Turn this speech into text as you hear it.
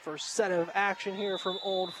First set of action here from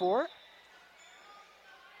Old Fort.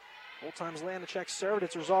 Old Times land the check served.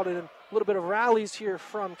 It's resulted in a little bit of rallies here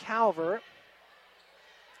from Calvert.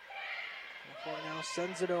 Old Fort now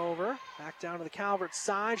sends it over. Back down to the Calvert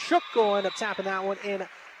side. Shook will end up tapping that one in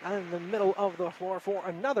the middle of the floor for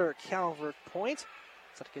another Calvert point.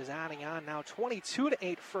 Seneca is adding on now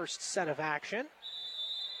 22-8 first set of action.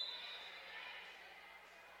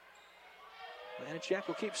 Vanacek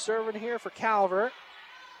will keep serving here for Calvert.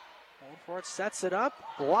 Old Fort sets it up,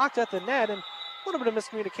 blocked at the net, and a little bit of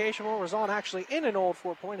miscommunication will result actually in an Old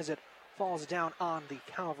Fort point as it falls down on the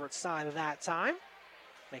Calvert side of that time.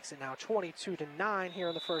 Makes it now 22-9 here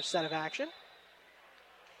in the first set of action.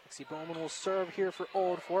 Lexi Bowman will serve here for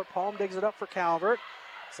Old Fort. Palm digs it up for Calvert.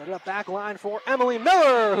 Set it up back line for Emily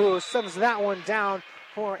Miller, who sends that one down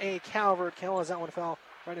for a Calvert kill as that one fell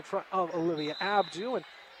right in front of Olivia Abdu and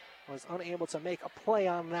was unable to make a play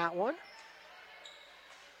on that one.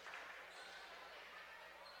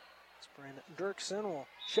 Brandon Dirksen will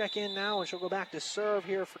check in now, and she'll go back to serve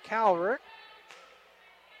here for Calvert.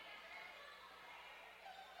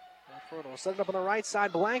 Will set it up on the right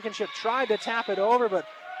side. Blankenship tried to tap it over, but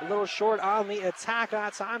a little short on the attack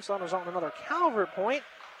that time, so that'll result in another Calvert point.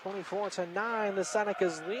 24-9, the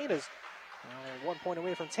Seneca's lead is 1 point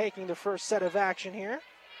away from taking the first set of action here.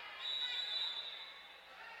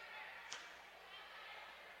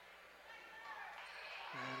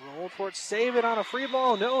 Old Fort save it on a free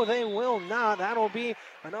ball. No, they will not. That'll be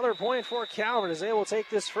another point for Calvert as they will take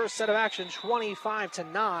this first set of action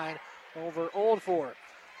 25-9 over Old Fort.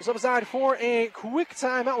 We'll step aside for a quick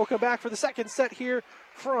timeout. We'll come back for the second set here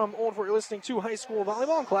from Old Fort. You're listening to High School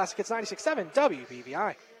Volleyball on Classic. It's 96.7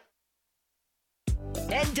 WBVI.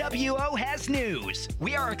 NWO has news.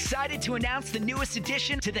 We are excited to announce the newest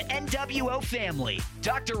addition to the NWO family.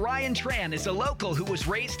 Dr. Ryan Tran is a local who was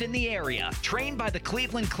raised in the area, trained by the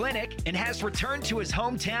Cleveland Clinic, and has returned to his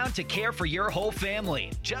hometown to care for your whole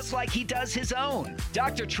family, just like he does his own.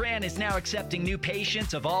 Dr. Tran is now accepting new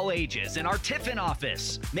patients of all ages in our Tiffin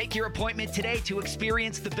office. Make your appointment today to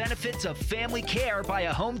experience the benefits of family care by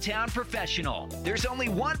a hometown professional. There's only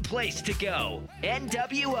one place to go,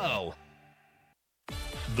 NWO.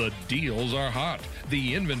 The deals are hot,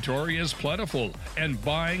 the inventory is plentiful, and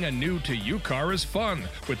buying a new to you car is fun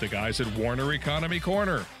with the guys at Warner Economy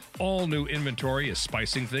Corner. All new inventory is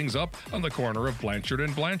spicing things up on the corner of Blanchard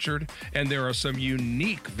and Blanchard, and there are some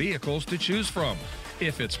unique vehicles to choose from.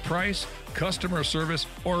 If it's price, customer service,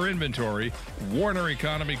 or inventory, Warner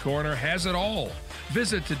Economy Corner has it all.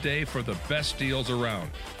 Visit today for the best deals around.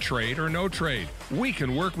 Trade or no trade, we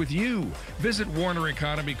can work with you. Visit Warner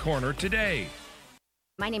Economy Corner today.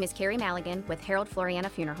 My name is Carrie Maligan with Harold Floriana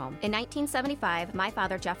Funeral Home. In 1975, my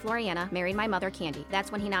father, Jeff Floriana, married my mother, Candy.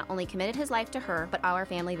 That's when he not only committed his life to her, but our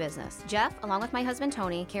family business. Jeff, along with my husband,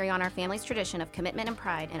 Tony, carry on our family's tradition of commitment and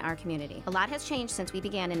pride in our community. A lot has changed since we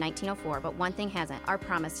began in 1904, but one thing hasn't: our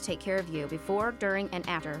promise to take care of you before, during, and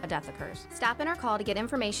after a death occurs. Stop in or call to get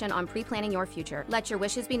information on pre-planning your future. Let your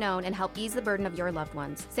wishes be known and help ease the burden of your loved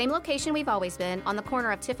ones. Same location we've always been, on the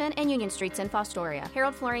corner of Tiffin and Union Streets in Fostoria.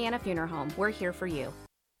 Harold Floriana Funeral Home. We're here for you.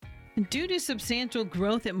 Due to substantial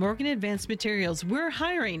growth at Morgan Advanced Materials, we're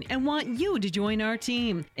hiring and want you to join our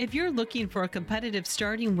team. If you're looking for a competitive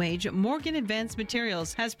starting wage, Morgan Advanced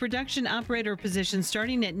Materials has production operator positions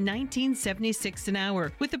starting at $19.76 an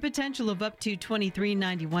hour with the potential of up to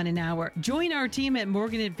 $23.91 an hour. Join our team at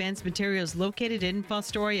Morgan Advanced Materials located in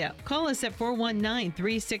Fostoria. Call us at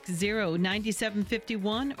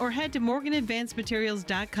 419-360-9751 or head to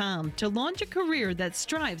morganadvancedmaterials.com to launch a career that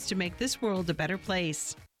strives to make this world a better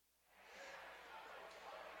place.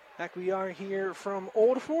 Back we are here from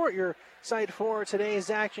Old Fort. Your site for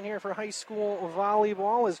today's action here for high school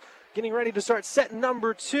volleyball is getting ready to start set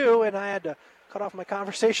number 2, and I had to cut off my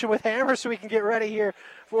conversation with Hammer so we can get ready here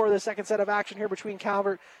for the second set of action here between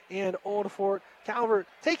Calvert and Old Fort. Calvert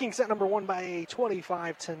taking set number 1 by a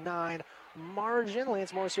 25-9 margin.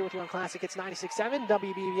 Lance Morris here with you on Classic. It's 96.7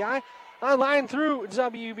 WBVI. Online through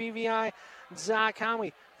WBVI.com.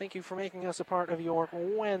 We thank you for making us a part of your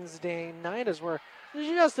Wednesday night as we're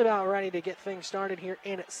just about ready to get things started here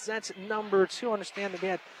in set number 2. Understand that we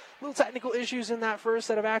had little technical issues in that first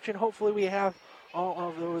set of action. Hopefully we have all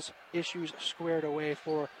of those issues squared away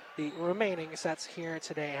for the remaining sets here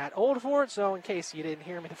today at Old Fort. So in case you didn't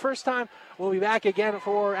hear me the first time, we'll be back again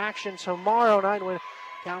for action tomorrow night when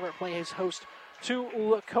Calvert plays host to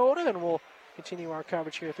Lakota, and we'll continue our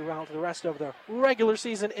coverage here throughout the rest of the regular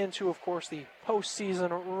season into, of course, the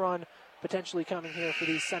postseason run potentially coming here for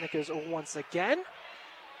these Senecas once again.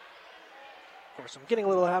 Of course, I'm getting a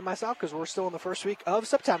little ahead of myself because we're still in the first week of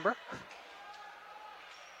September.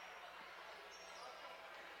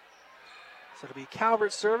 So it'll be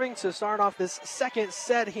Calvert serving to start off this second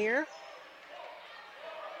set here.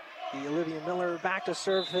 The Olivia Miller back to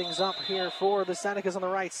serve things up here for the Senecas on the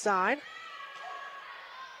right side.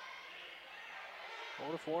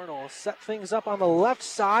 Oldford will set things up on the left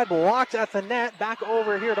side, blocked at the net, back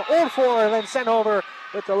over here to Oldford, and then sent over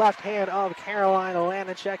with the left hand of Caroline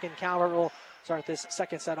Lanacek, and Calvert will start this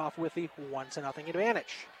second set off with the 1-0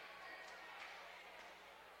 advantage.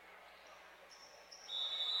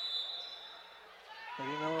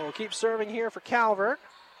 Olivia Miller will keep serving here for Calvert.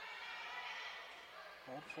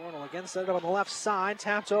 Oldford will again set it up on the left side,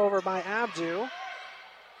 tapped over by Abdu.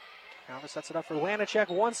 Calvert sets it up for Lanacek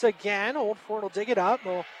once again. Oldford will dig it up.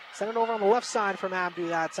 They'll send it over on the left side from Abdu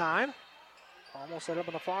that time. Almost set up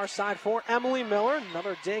on the far side for Emily Miller.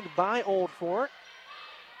 Another dig by Oldford.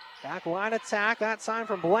 Back line attack, that time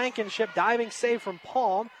from Blankenship. Diving save from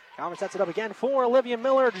Palm. Calvert sets it up again for Olivia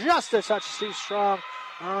Miller. Just a touch too strong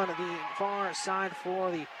on the far side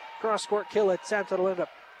for the cross-court kill attempt. That'll end up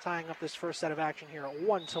tying up this first set of action here at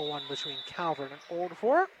 1-1 between Calvert and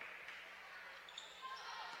Oldford.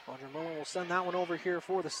 Roger Miller will send that one over here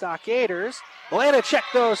for the Stockaders. Lanacek,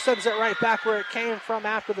 though, sends it right back where it came from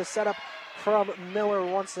after the setup from Miller.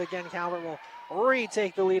 Once again, Calvert will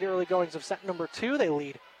retake the lead early goings of set number 2. They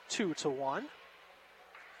lead 2-1.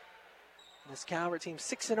 This Calvert team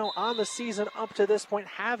 6-0 on the season up to this point,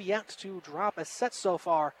 have yet to drop a set so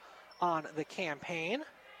far on the campaign.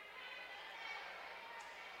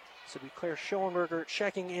 So it'll be Claire Schoenberger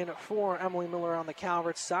checking in for Emily Miller on the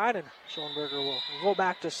Calvert side, and Schoenberger will go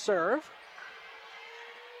back to serve.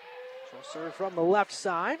 She'll serve from the left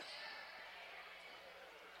side.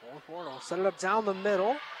 Oldford will set it up down the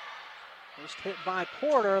middle. First hit by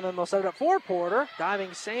Porter, and then they'll set it up for Porter.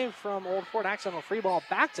 Diving save from Oldford, accidental free ball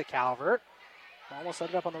back to Calvert. Almost set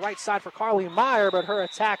it up on the right side for Carly Meyer, but her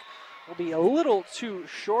attack will be a little too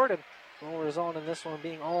short, and will result in this one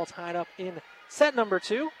being all tied up in set number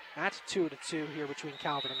 2 at 2-2 here between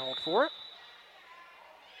Calvert and Oldford.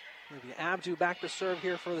 Maybe Abdu back to serve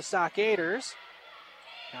here for the Stockaders.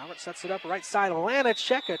 Calvert sets it up right side.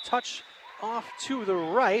 Lanacek, a touch off to the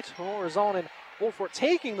right. Will result in Oldford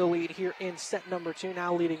taking the lead here in set number 2,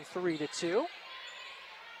 now leading 3-2.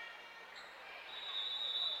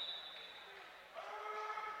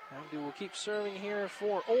 Abdu will keep serving here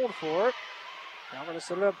for Oldford. Calvert to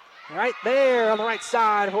set it up right there on the right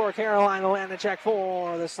side for Caroline Lanacek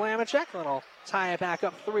for the Slamacek. That'll tie it back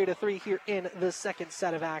up 3-3 here in the second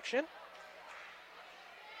set of action.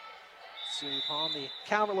 Siri Palm, the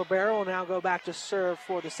Calvert libero, will now go back to serve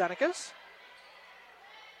for the Senecas.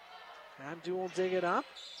 Abdu will dig it up.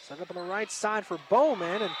 Set it up on the right side for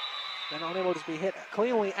Bowman, and then unable to be hit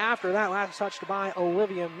cleanly after that. Last touched by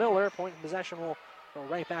Olivia Miller. Point in possession will go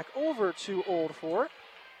right back over to Oldford.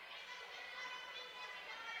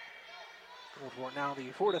 Oldford now the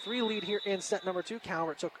 4-3 lead here in set number 2.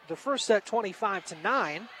 Calvert took the first set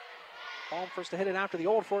 25-9. Palm first to hit it after the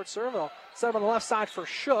Oldford serve. They'll set up on the left side for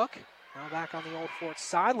Shook. Now back on the Oldford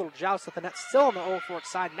side. Little joust at the net still on the Oldford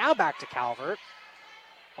side. Now back to Calvert.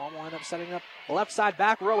 Palm will end up setting up the left side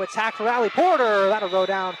back row attack for Allie Porter. That'll go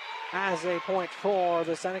down as a point for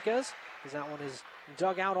the Senecas, as that one is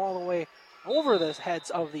dug out all the way over the heads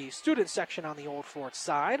of the student section on the Oldford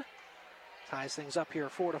side. Ties things up here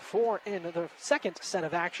 4-4 in the second set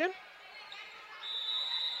of action.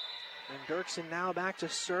 And Dirksen now back to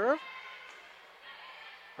serve.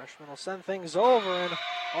 Freshman will send things over, and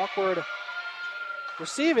awkward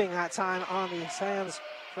receiving that time on the hands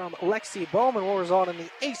from Lexi Bowman will result in the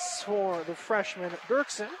ace for the freshman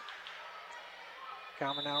Dirksen.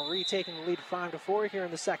 Calvert now retaking the lead 5-4 here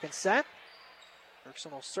in the second set.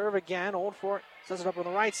 Dirksen will serve again. Oldford sets it up on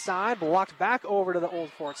the right side, blocked back over to the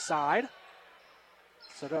Oldford side.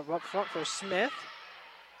 Set it up front for Smith.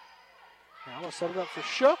 Now we'll set it up for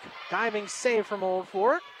Shook. Diving save from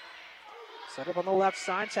Oldford. Set up on the left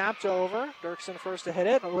side, tapped over. Dirksen first to hit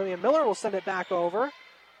it. Olivia Miller will send it back over.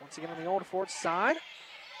 Once again on the Oldford side.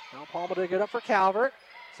 Now Palm will dig it up for Calvert.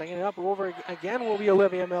 Sending it up over again will be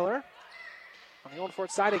Olivia Miller. On the Oldford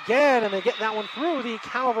side again, and they get that one through the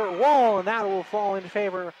Calvert wall, and that will fall in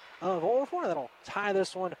favor of Oldford. That'll tie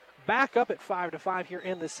this one back up at 5-5 here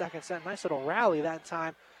in the second set. Nice little rally that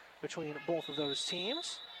time between both of those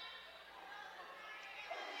teams.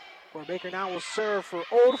 Cora Baker now will serve for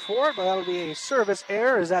Oldford, but that'll be a service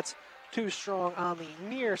error as that's too strong on the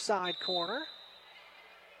near side corner.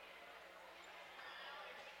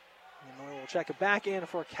 And Miller will check it back in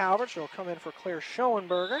for Calvert. She'll come in for Claire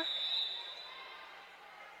Schoenberger.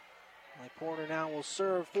 Porter now will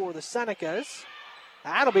serve for the Senecas.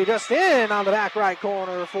 That'll be just in on the back right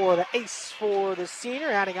corner for the ace for the senior,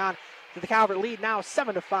 adding on the Calvert lead now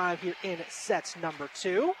 7-5 here in sets number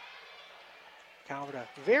 2. Calvert, a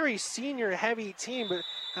very senior-heavy team, but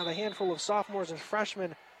have a handful of sophomores and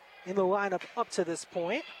freshmen in the lineup up to this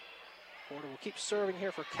point. Porter will keep serving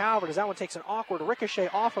here for Calvert as that one takes an awkward ricochet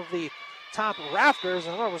off of the top rafters.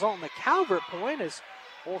 And another result in the Calvert point is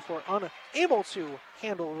Old Fort unable to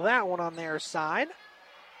handle that one on their side.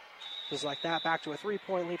 Just like that, back to a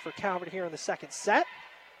 3-point lead for Calvert here in the second set.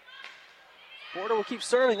 Porter will keep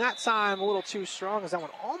serving that time a little too strong as that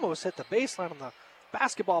one almost hit the baseline on the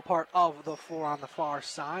basketball part of the floor on the far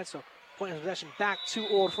side. So point of possession back to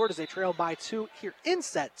Old Fort as they trail by 2 here in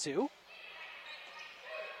set 2.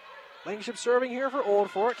 Blankenship serving here for Old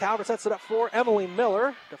Fort. Calvert sets it up for Emily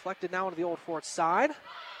Miller. Deflected now into the Old Fort side.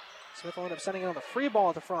 Smith will end up sending it on the free ball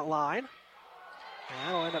at the front line. And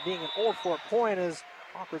that'll end up being an Old Fort point as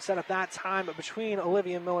awkward setup that time between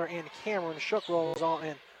Olivia Miller and Cameron Shook rolls all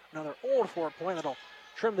in. Another Old Fort point that'll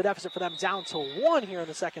trim the deficit for them down to 1 here in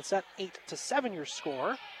the second set. 8-7 your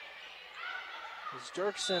score. As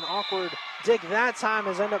Dirksen, awkward dig that time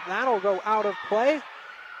as that'll go out of play.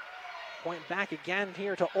 Point back again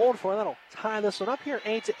here to Old Fort. That'll tie this one up here.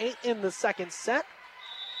 8-8 in the second set.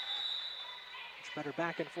 Much better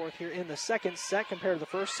back and forth here in the second set compared to the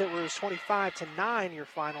first set where it was 25-9 your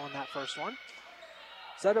final in that first one.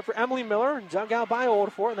 Set up for Emily Miller, dug out by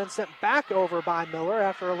Old Fort, and then sent back over by Miller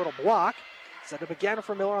after a little block. Set up again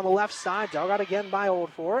for Miller on the left side, dug out again by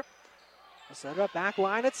Old Fort. They'll set it up, back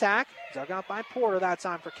line attack, dug out by Porter that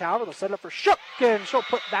time for Calvert. They'll set it up for Shook, and she'll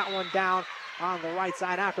put that one down on the right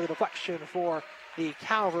side after the deflection for the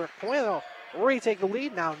Calvert point. They'll retake the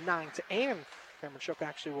lead now 9-8, and Cameron Shook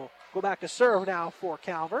actually will go back to serve now for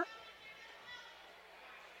Calvert.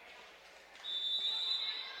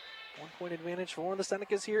 1-point advantage for the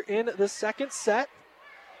Senecas here in the second set.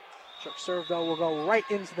 Shook's serve, though, will go right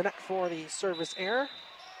into the net for the service error.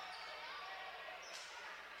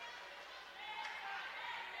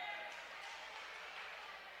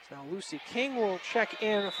 So now Lucy King will check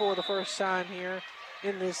in for the first time here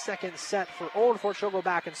in this second set for Old Fort. She'll go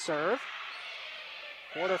back and serve.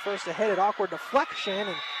 Porter first to hit it, awkward deflection,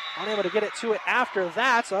 and unable to get it to it after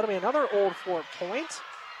that. So that'll be another Old Fort point.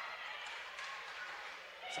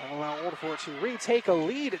 So that'll allow Old Fort to retake a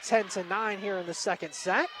lead at 10-9 here in the second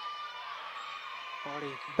set.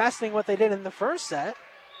 Already besting what they did in the first set.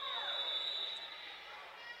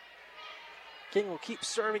 King will keep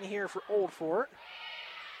serving here for Old Fort.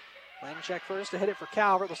 Lanacek first to hit it for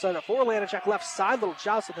Calvert. They'll set it up for Lanacek left side. Little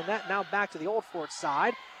joust at the net. Now back to the Old Fort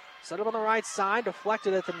side. Set up on the right side.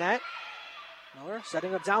 Deflected at the net. Miller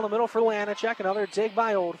setting up down the middle for Lanacek. Another dig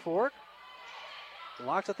by Old Fort.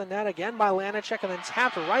 Blocked at the net again by Lanacek and then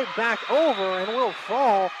tapped right back over and will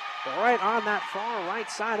fall right on that far right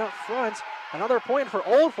side up front. Another point for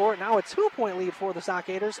Old Fort. Now a 2-point lead for the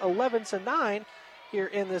Stockaders. 11-9 here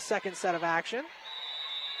in the second set of action.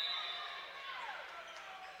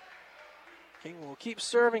 King will keep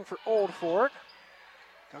serving for Old Fort.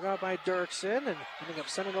 Dug out by Dirksen and ending up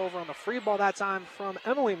sending over on the free ball that time from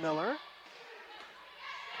Emily Miller.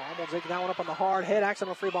 Palm will dig that one up on the hard hit.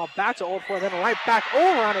 Accidental free ball back to Old Fort. Then right back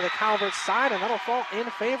over onto the Calvert side, and that'll fall in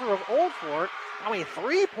favor of Old Fort. Now a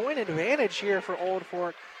 3-point advantage here for Old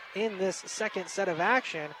Fort in this second set of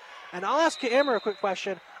action. And I'll ask Amber a quick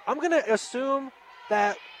question. I'm going to assume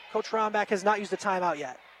that Coach Rombach has not used a timeout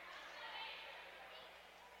yet.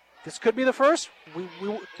 This could be the first. We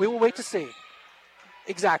will wait to see.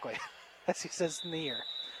 Exactly, as he says in the year.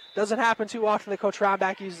 Doesn't happen too often that Coach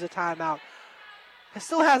Rombach uses a timeout. It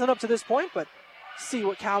still hasn't up to this point, but see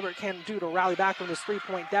what Calvert can do to rally back from this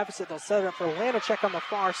 3-point deficit. They'll set it up for Lanacek on the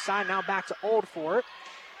far side. Now back to Old Fort.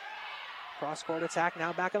 Cross-court attack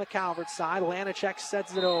now back on the Calvert side. Lanacek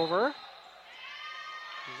sets it over.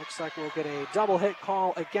 It looks like we'll get a double hit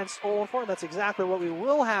call against Old Fort. That's exactly what we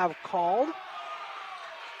will have called.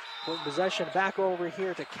 Putting possession back over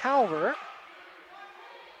here to Calvert.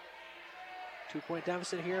 2-point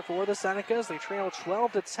deficit here for the Senecas. They trail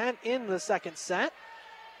 12-10 in the second set.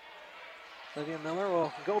 Olivia Miller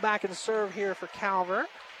will go back and serve here for Calvert.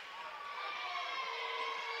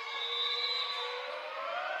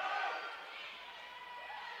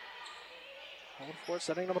 Old Fort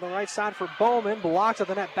setting up on the right side for Bowman. Blocked at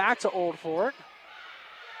the net back to Old Fort.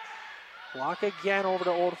 Block again over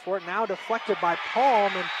to Old Fort. Now deflected by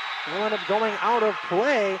Palm and will end up going out of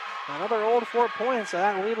play. Another Old Fort point, so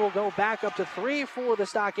that lead will go back up to 3 for the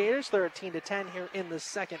Stockaders. 13-10 here in the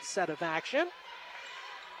second set of action.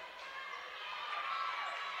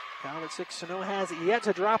 Calvert 6-0 has yet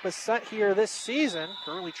to drop a set here this season.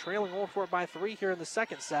 Currently trailing Old Fort by 3 here in the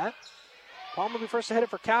second set. Palm will be first to hit it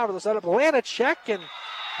for Calvert. They'll set up Lanacek, and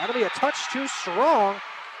that'll be a touch too strong.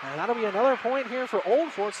 And that'll be another point here for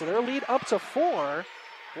Old Fort, so their lead up to 4.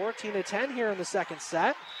 14-10 here in the second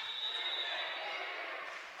set.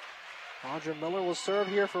 Audra Miller will serve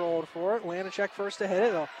here for Old Fort. Lanacek first to hit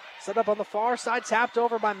it. They'll set up on the far side, tapped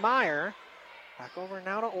over by Meyer. Back over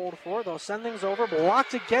now to Old Fort. They'll send things over.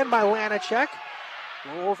 Blocked again by Lanacek.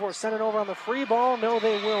 Will Old Fort send it over on the free ball? No,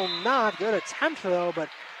 they will not. Good attempt, though, but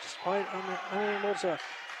just quite unable to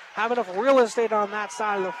have enough real estate on that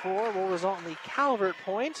side of the floor. Will result in the Calvert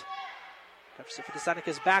point. Deficit for the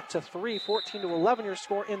Senecas back to 3. 14-11 your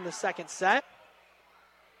score in the second set.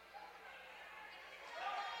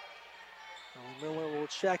 Miller will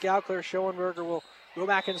check out. Claire Schoenberger will go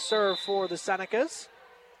back and serve for the Senecas.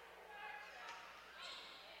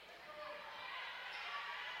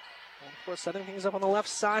 Old Fort setting things up on the left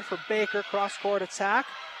side for Baker. Cross-court attack.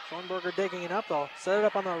 Schoenberger digging it up. They'll set it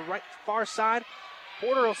up on the right far side.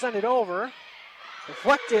 Porter will send it over.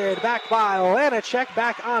 Deflected back by Lanacek.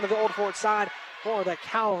 Back onto the Old Fort side for the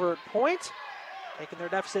Calvert point. Taking their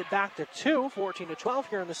deficit back to 2. 14-12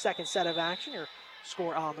 here in the second set of action. Your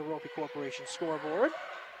score on the Ropey Corporation scoreboard.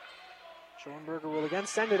 Schoenberger will again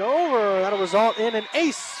send it over. That'll result in an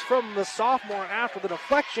ace from the sophomore after the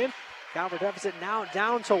deflection. Calvert deficit now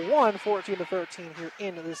down to 1. 14-13 here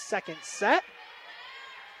in the second set.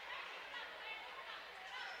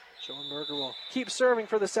 Schoenberger will keep serving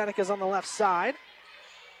for the Senecas on the left side.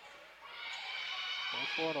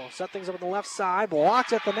 Old Fort will set things up on the left side.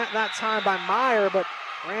 Blocked at the net that time by Meyer, but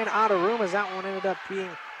ran out of room as that one ended up being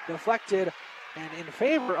deflected and in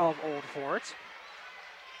favor of Old Fort.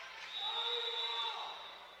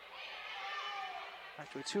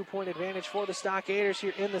 Back to a 2-point advantage for the Stockaders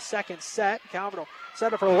here in the second set. Calvert will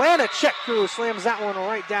set up for Lanacek, who slams that one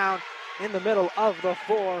right down in the middle of the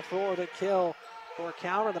floor for the kill for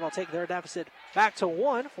Calvert. That'll take their deficit back to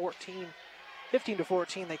 1.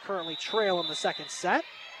 15-14. They currently trail in the second set.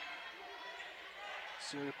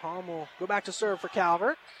 Siri Palm will go back to serve for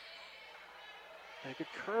Calvert. A good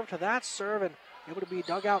curve to that serve and able to be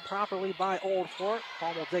dug out properly by Old Fort.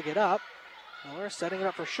 Palm will dig it up. Miller setting it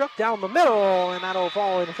up for Shook down the middle, and that'll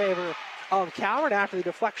fall in favor of Calvert after the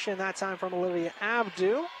deflection that time from Olivia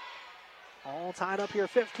Abdu. All tied up here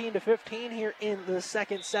 15-15 here in the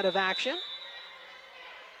second set of action.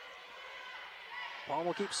 Palm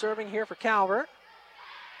will keep serving here for Calvert.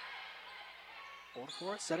 Old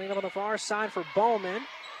Fort setting it up on the far side for Bowman.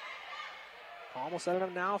 Palm will set it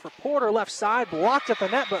up now for Porter, left side, blocked at the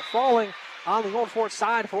net, but falling on the Old Fort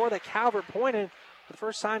side for the Calvert point. And for the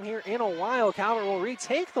first time here in a while, Calvert will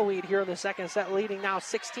retake the lead here in the second set, leading now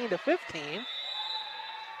 16-15.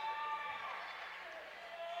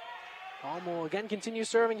 Palm will again continue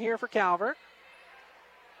serving here for Calvert.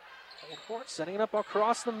 Old Fort setting it up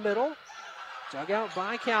across the middle. Dug out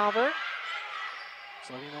by Calvert.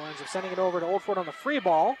 Slovenia ends up sending it over to Old Fort on the free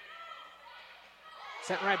ball.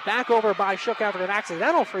 Sent right back over by Shook after an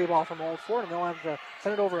accidental free ball from Old Fort, and they'll have to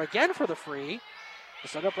send it over again for the free. To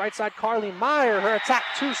set up right side, Carly Meyer. Her attack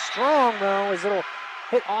too strong, though, as it'll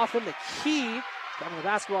hit off in the key down the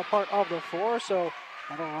basketball part of the floor, so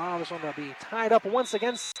that'll allow this one to be tied up once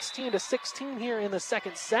again, 16-16 here in the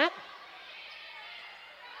second set.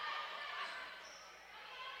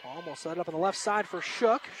 Palm will set it up on the left side for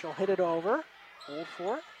Shook. She'll hit it over. Old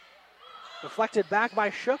Fort. Deflected back by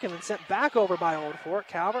Shook and then sent back over by Old Fort.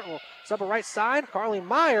 Calvert will set up a right side. Carly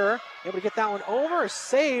Meyer able to get that one over.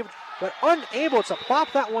 Saved, but unable to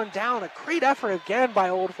plop that one down. A great effort again by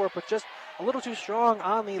Old Fort, but just a little too strong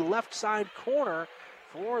on the left side corner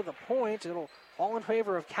for the point. It'll fall in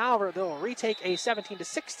favor of Calvert. They'll retake a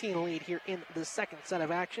 17-16 lead here in the second set of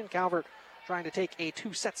action. Calvert trying to take a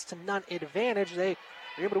 2-0 advantage. They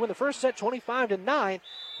were able to win the first set 25-9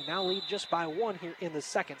 and now lead just by 1 here in the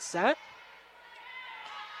second set.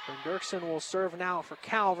 Dirksen will serve now for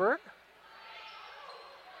Calvert.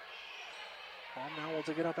 Palm now will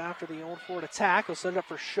dig it up after the Old Fort attack. He'll set it up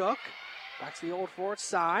for Shook. Back to the Old Fort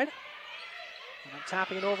side. And then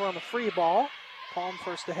tapping it over on the free ball. Palm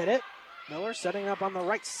first to hit it. Miller setting it up on the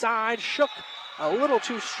right side. Shook a little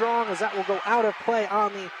too strong as that will go out of play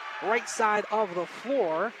on the right side of the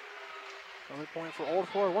floor. Early point for Old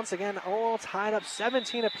Fort. Once again, all tied up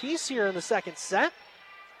 17 apiece here in the second set.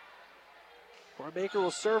 Cora Baker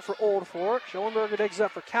will serve for Old Fort. Schoenberger digs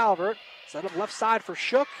up for Calvert. Set up left side for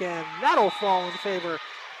Shook, and that'll fall in favor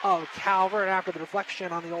of Calvert after the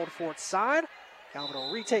deflection on the Old Fort side. Calvert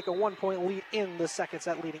will retake a 1-point lead in the second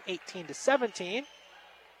set, leading 18-17.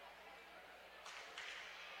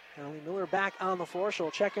 Emily Miller back on the floor. She'll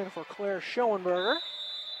check in for Claire Schoenberger.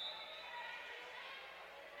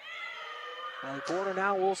 Ellie Porter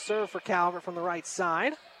now will serve for Calvert from the right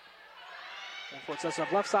side. Old Fort sets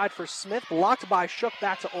up left side for Smith, blocked by Shook,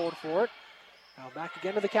 back to Old Fort. Now back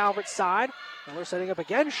again to the Calvert side. Miller setting up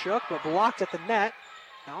again Shook, but blocked at the net.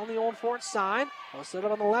 Now on the Old Fort side. Will set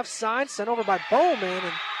up on the left side, sent over by Bowman,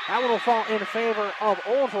 and that one will fall in favor of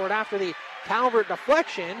Old Fort after the Calvert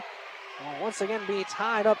deflection. Will once again be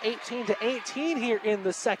tied up 18-18 here in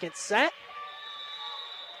the second set.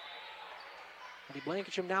 Eddie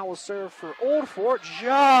Blankenship now will serve for Old Fort,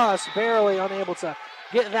 just barely unable to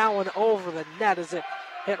get that one over the net as it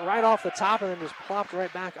hit right off the top and then just plopped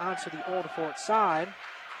right back onto the Old Fort side.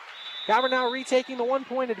 Calvert now retaking the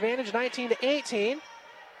 1-point advantage, 19-18.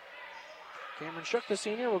 Cameron Shook, the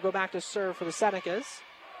senior, will go back to serve for the Senecas.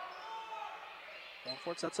 Old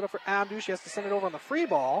Fort sets it up for Abdu. She has to send it over on the free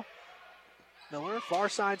ball. Miller, far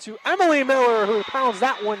side to Emily Miller, who pounds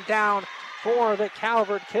that one down for the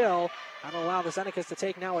Calvert kill. That'll allow the Senecas to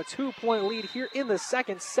take now a 2-point lead here in the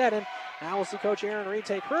second set. And now we'll see Coach Aaron Reed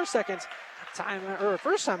take her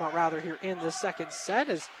first time out here in the second set.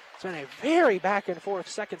 It's been a very back and forth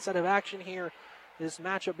second set of action here. This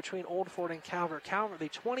matchup between Old Fort and Calvert. Calvert, the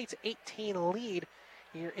 20-18 lead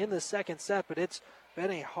here in the second set, but it's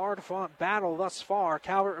been a hard-fought battle thus far.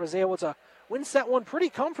 Calvert was able to win set one pretty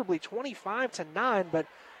comfortably, 25-9, but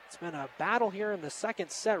it's been a battle here in the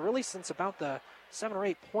second set, really since about the 7 or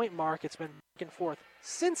 8 point mark. It's been back and forth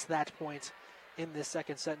since that point in this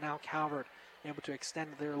second set. Now Calvert able to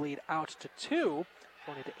extend their lead out to 2.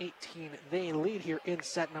 20-18, they lead here in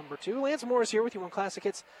set number 2. Lance Morris here with you on Classic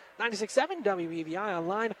Hits 96.7 WBVI,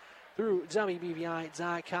 online through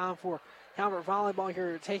WBVI.com for Calvert Volleyball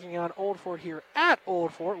here taking on Old Fort here at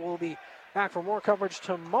Old Fort. We'll be back for more coverage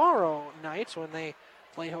tomorrow night when they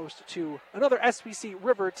play host to another SBC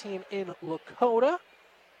River team in Lakota.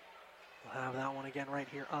 We'll have that one again right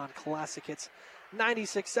here on Classic Hits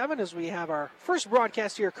 96.7 as we have our first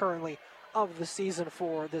broadcast here currently of the season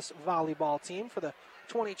for this volleyball team for the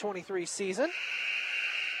 2023 season.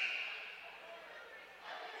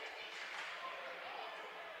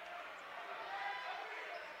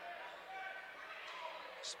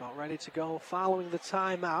 Just about ready to go following the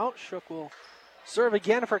timeout. Shook will serve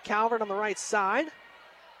again for Calvert on the right side.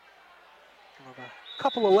 We'll have a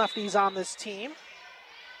couple of lefties on this team.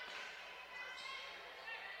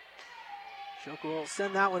 Shook will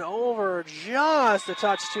send that one over just a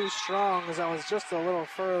touch too strong as that was just a little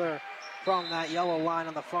further from that yellow line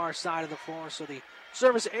on the far side of the floor. So the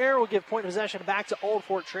service error will give point possession back to Old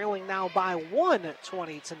Fort, trailing now by 1,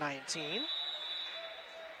 20-19.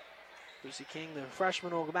 Lucy King, the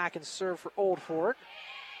freshman, will go back and serve for Old Fort.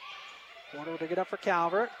 Corner to get up for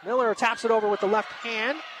Calvert. Miller taps it over with the left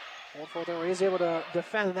hand. Old Fort there is able to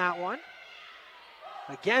defend that one.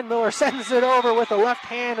 Again, Miller sends it over with the left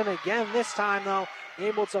hand, and again this time, though,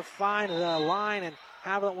 able to find the line and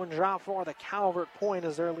have that one drop for the Calvert point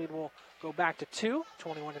as their lead will go back to 2.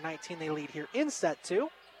 21-19, they lead here in set 2.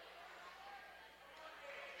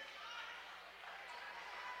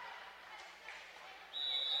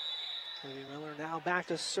 Ruby Miller now back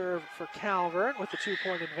to serve for Calvert with the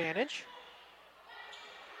 2-point advantage.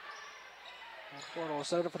 Ford will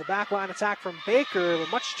set it up for the backline attack from Baker, but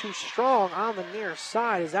much too strong on the near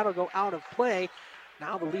side as that'll go out of play.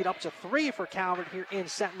 Now the lead up to 3 for Calvert here in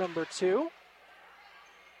set number 2.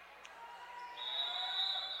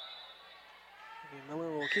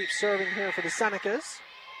 Miller will keep serving here for the Senecas.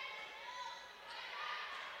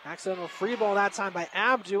 Accidental free ball that time by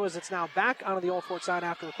Abdu as it's now back onto the Old Fort side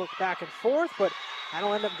after a quick back and forth, but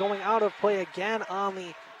that'll end up going out of play again on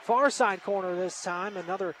the far side corner this time.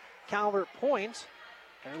 Another Calvert point.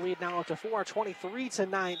 Their lead now up to 4,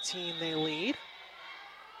 23-19 they lead.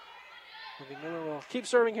 Miller will keep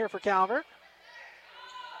serving here for Calvert.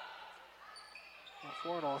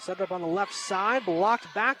 Ford will set up on the left side,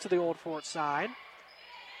 blocked back to the Old Fort side.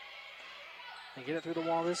 They get it through the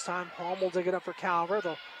wall this time. Palm will dig it up for Calvert.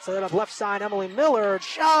 They'll set it up left side. Emily Miller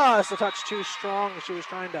just a touch too strong. She was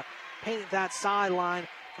trying to paint that sideline,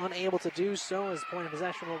 unable to do so as point of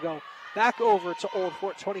possession will go back over to Old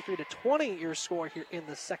Fort. 23-20 your score here in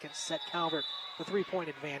the second set. Calvert the 3-point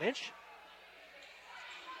advantage.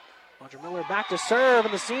 Roger Miller back to serve,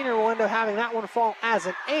 and the senior will end up having that one fall as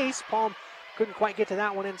an ace. Palm couldn't quite get to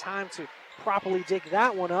that one in time to properly dig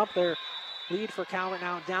that one up. Their lead for Calvert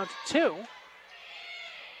now down to 2.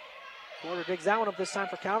 Porter digs that one up this time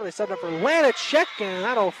for Calvert. They set it up for Lanichek, and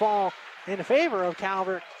that'll fall in favor of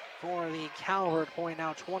Calvert for the Calvert point.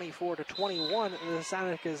 Now 24-21 the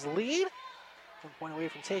Senecas lead. 1 point away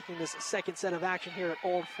from taking this second set of action here at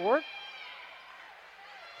Old Fort.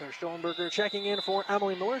 There's Schoenberger checking in for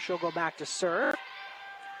Emily Miller. She'll go back to serve.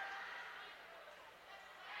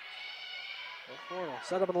 Old Fort will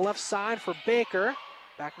set up on the left side for Baker.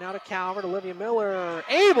 Back now to Calvert. Olivia Miller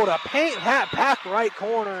able to paint that back right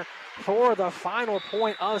corner for the final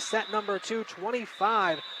point of set number 2,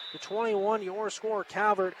 25-21. Your score,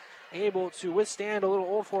 Calvert able to withstand a little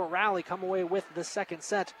Old Fort rally, come away with the second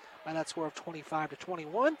set by that score of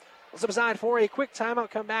 25-21. We'll step aside for a quick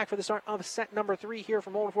timeout, come back for the start of set number 3 here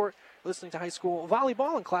from Old Fort. Listening to high school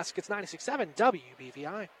volleyball and Classic, it's 96.7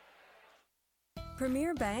 WBVI.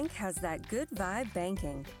 Premier Bank has that good vibe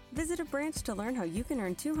banking. Visit a branch to learn how you can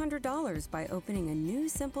earn $200 by opening a new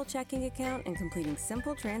simple checking account and completing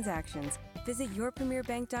simple transactions. Visit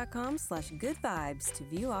yourpremierbank.com/goodvibes to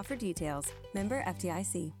view offer details. Member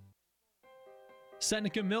FDIC.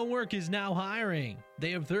 Seneca Millwork is now hiring.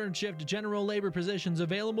 They have third shift general labor positions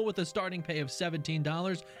available with a starting pay of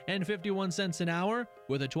 $17.51 an hour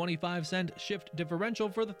with a 25-cent shift differential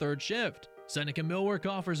for the third shift. Seneca Millwork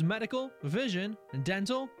offers medical, vision,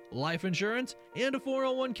 dental, life insurance, and a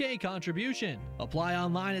 401k contribution. Apply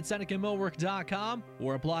online at SenecaMillwork.com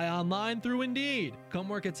or apply online through Indeed. Come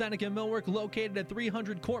work at Seneca Millwork, located at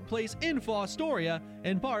 300 Court Place in Fostoria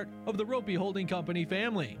and part of the Ropey Holding Company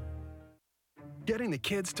family. Getting the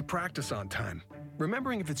kids to practice on time.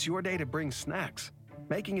 Remembering if it's your day to bring snacks.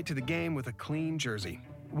 Making it to the game with a clean jersey.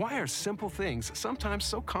 Why are simple things sometimes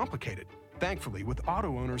so complicated? Thankfully, with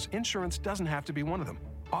Auto Owners, insurance doesn't have to be one of them.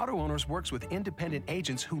 Auto Owners works with independent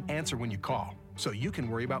agents who answer when you call, so you can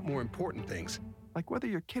worry about more important things, like whether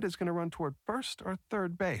your kid is going to run toward first or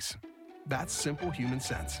third base. That's simple human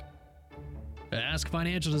sense. Ask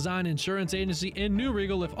Financial Design Insurance Agency in New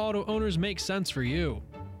Regal if Auto Owners make sense for you.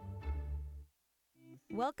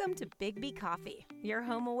 Welcome to Big B Coffee, your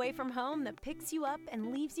home away from home that picks you up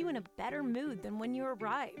and leaves you in a better mood than when you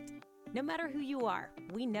arrived. No matter who you are,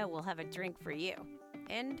 we know we'll have a drink for you,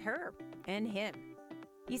 and her, and him.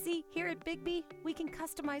 You see, here at Big B, we can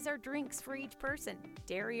customize our drinks for each person.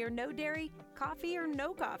 Dairy or no dairy, coffee or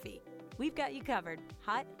no coffee. We've got you covered,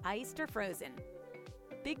 hot, iced, or frozen.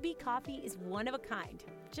 Big B Coffee is one of a kind,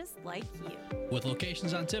 just like you. With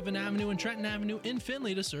locations on Tiffin Avenue and Trenton Avenue in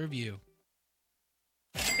Findlay to serve you.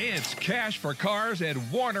 It's Cash for Cars at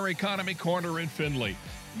Warner Economy Corner in Findlay.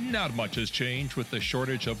 Not much has changed with the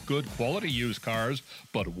shortage of good quality used cars,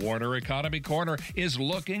 but Warner Economy Corner is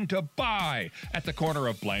looking to buy. At the corner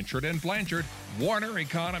of Blanchard and Blanchard, Warner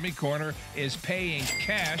Economy Corner is paying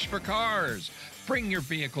cash for cars. Bring your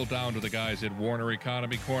vehicle down to the guys at Warner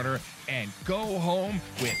Economy Corner and go home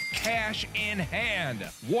with cash in hand.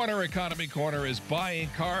 Warner Economy Corner is buying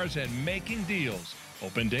cars and making deals.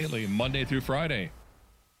 Open daily, Monday through Friday.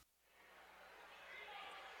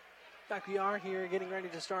 Back we are here getting ready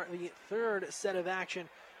to start the third set of action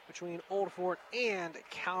between Old Fort and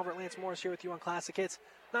Calvert. Lance Morris here with you on Classic Hits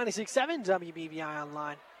 96.7 WBVI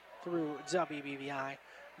online through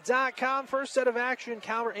WBVI.com. First set of action,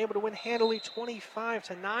 Calvert able to win handily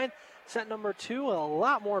 25-9. Set number 2, a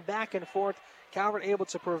lot more back and forth. Calvert able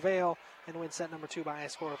to prevail and win set number 2 by a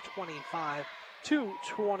score of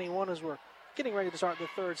 25-21 as we're getting ready to start the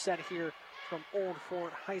third set here from Old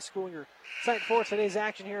Fort High School. Your site for today's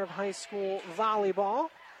action here of high school volleyball.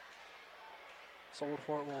 So Old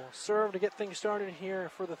Fort will serve to get things started here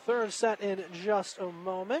for the third set in just a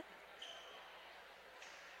moment.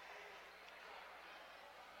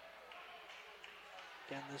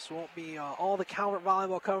 Again, this won't be all the Calvert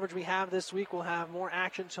volleyball coverage we have this week. We'll have more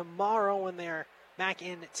action tomorrow when they're back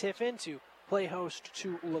in Tiffin to play host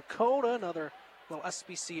to Lakota, another little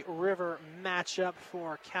SBC River matchup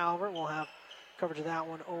for Calvert. We'll have coverage of that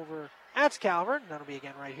one over at Calvert. That'll be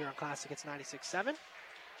again right here on Classic. It's 96.7.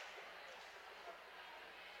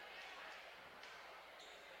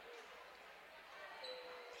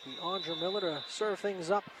 Andra Miller to serve things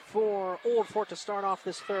up for Old Fort to start off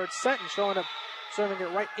this third set, and showing up serving it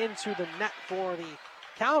right into the net for the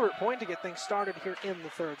Calvert point to get things started here in the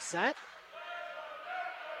third set.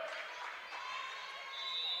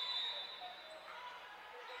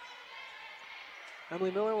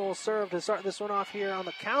 Emily Miller will serve to start this one off here on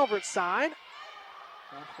the Calvert side.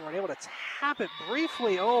 We're able to tap it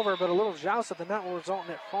briefly over, but a little joust at the net will result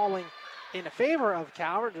in it falling in favor of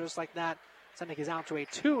Calvert. Just like that, sending us out to a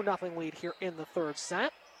 2-0 lead here in the third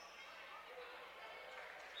set.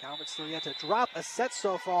 Calvert still yet to drop a set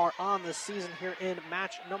so far on the season here in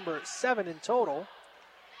match number 7 in total.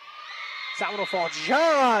 That one will fall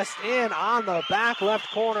just in on the back left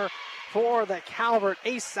corner for the Calvert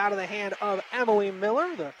ace out of the hand of Emily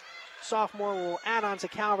Miller. The sophomore will add on to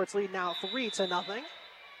Calvert's lead now 3-0.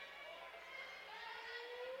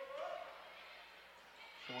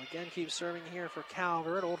 So again, keep serving here for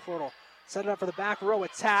Calvert. Old Fort will set it up for the back row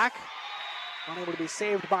attack. Unable to be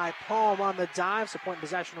saved by Palm on the dive, so point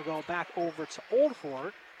possession will go back over to Old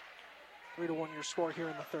Fort. 3-1 your score here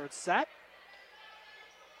in the third set.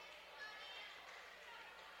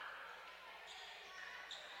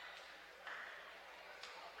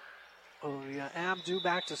 Olivia Abdu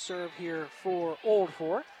back to serve here for Old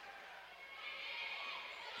Fort.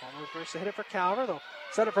 Palmer first to hit it for Calvert. They'll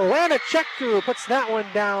set it for Lanichek, who puts that one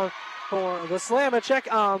down for the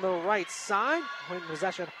Slamachek on the right side. Winning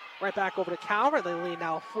possession right back over to Calvert. They lead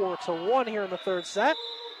now 4-1 here in the third set.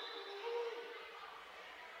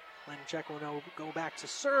 Lanichek will now go back to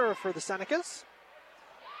serve for the Senecas.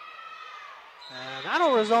 And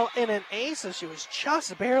that'll result in an ace, as she was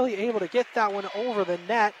just barely able to get that one over the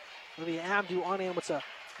net. Olivia Abdu unable to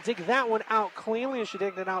dig that one out cleanly as she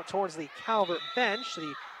digged it out towards the Calvert bench.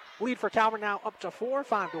 The lead for Calvert now up to 4,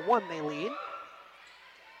 5-1 they lead.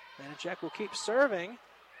 Lanichek will keep serving.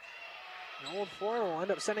 And Old Fort will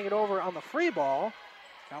end up sending it over on the free ball.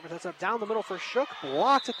 Calvert sets up down the middle for Shook,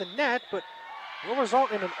 blocked at the net, but will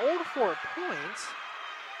result in an Old Fort point.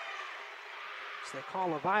 So they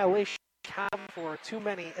call a violation for too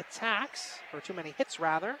many attacks, or too many hits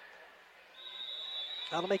rather.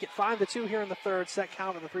 That'll make it 5-2 here in the third set.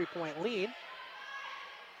 Calvert the 3-point lead.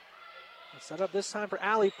 Set up this time for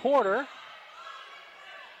Allie Porter.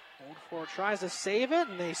 Old Fort tries to save it,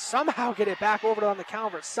 and they somehow get it back over on the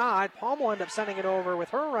Calvert side. Palm will end up sending it over with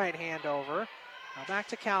her right hand over. Now back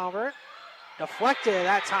to Calvert. Deflected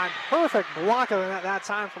that time. Perfect block of that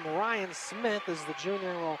time from Ryan Smith as the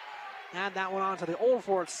junior will add that one on to the Old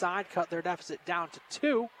Fort side. Cut their deficit down to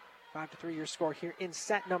 2. 5-3 your score here in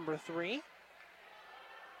set number 3.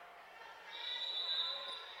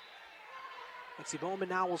 Lexi Bowman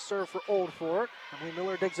now will serve for Old Fort. Emily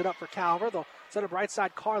Miller digs it up for Calvert. They'll set up right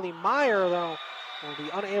side. Carly Meyer, though, will be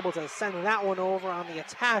unable to send that one over on the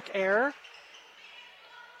attack error.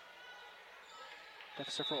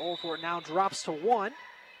 Deficit for Old Fort now drops to 1.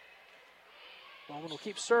 Bowman will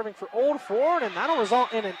keep serving for Old Fort, and that'll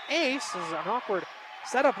result in an ace. This is an awkward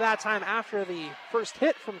setup that time after the first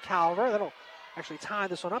hit from Calvert. That'll actually tie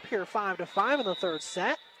this one up here 5-5 in the third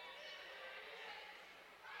set.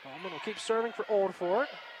 Bowman will keep serving for Old Fort.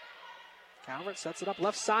 Calvert sets it up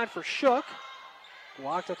left side for Shook.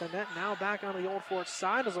 Blocked at the net, now back onto the Old Fort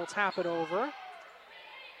side as they'll tap it over.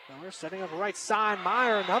 Miller setting up right side.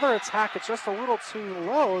 Meyer, another attack. It's just a little too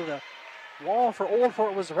low. The wall for Old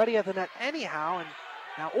Fort was ready at the net anyhow, and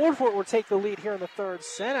now Old Fort will take the lead here in the third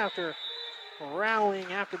set after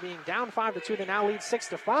rallying after being down 5-2. They now lead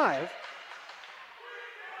 6-5.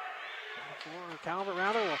 Calvert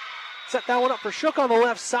will set that one up for Shook on the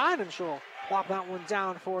left side, and she'll plop that one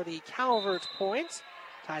down for the Calvert point.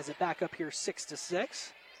 Ties it back up here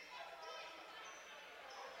 6-6.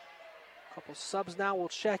 A couple subs now will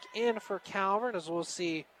check in for Calvert, as we'll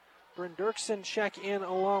see Bryn Dirksen check in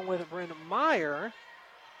along with Bryn Meyer.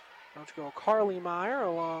 Don't go Carly Meyer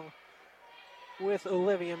along with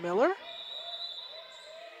Olivia Miller.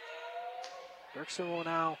 Dirksen will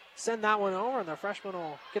now send that one over, and the freshman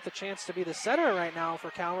will get the chance to be the setter right now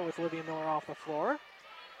for Calvert with Olivia Miller off the floor.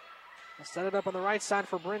 They'll set it up on the right side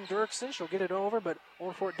for Bryn Dirksen. She'll get it over, but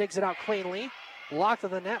Old Fort digs it out cleanly. Blocked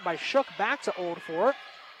at the net by Shook, back to Old Fort.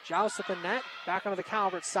 Joust at the net, back onto the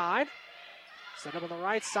Calvert side. Set up on the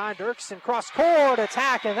right side, Dirksen cross-court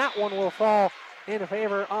attack, and that one will fall in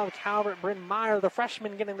favor of Calvert. Bryn Meyer, the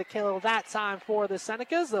freshman, getting the kill that time for the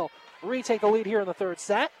Senecas. They'll retake the lead here in the third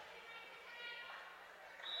set.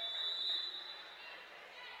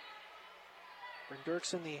 Bryn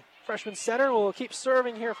Dirksen, the freshman setter, will keep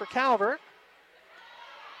serving here for Calvert.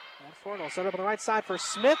 Old Fort will set up on the right side for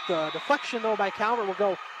Smith. The deflection, though, by Calvert will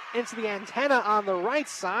go into the antenna on the right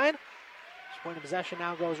side. Point of possession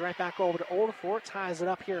now goes right back over to Old Fort. Ties it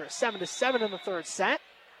up here 7-7 in the third set.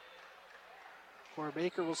 Cora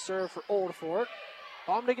Baker will serve for Old Fort.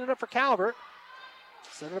 Baum digging it up for Calvert.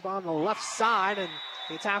 Set it up on the left side, and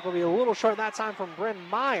the attack will be a little short that time from Bryn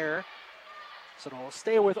Meyer. So they'll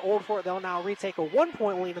stay with Old Fort. They'll now retake a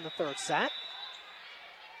 1-point lead in the third set.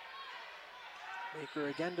 Baker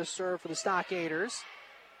again to serve for the Stockaders.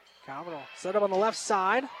 Calvert will set up on the left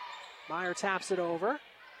side. Meyer taps it over.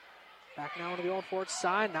 Back now to the Old Fort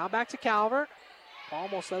side. Now back to Calvert.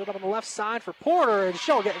 Palm will set it up on the left side for Porter, and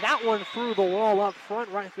she'll get that one through the wall up front,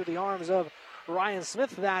 right through the arms of Ryan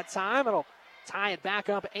Smith that time. It'll tie it back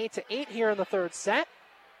up 8-8 here in the third set.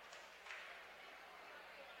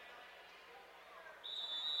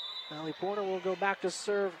 Allie Porter will go back to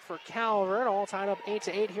serve for Calvert, all tied up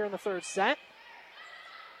 8-8 here in the third set.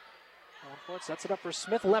 Old Fort sets it up for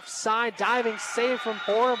Smith, left side, diving save from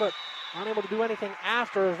Porter, but unable to do anything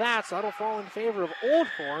after that, so that'll fall in favor of Old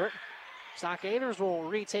Fort. Stockaders will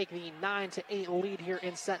retake the 9-8 lead here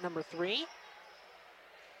in set number 3.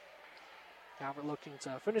 Calvert looking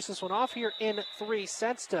to finish this one off here in 3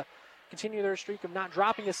 sets to continue their streak of not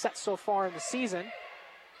dropping a set so far in the season.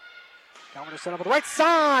 Calvert is set up on the right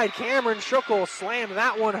side. Cameron Schuckel slammed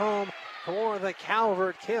that one home for the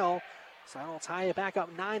Calvert kill. So that'll tie it back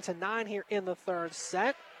up 9-9 here in the third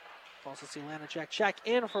set. Also see Lanacek check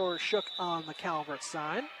in for Schuck on the Calvert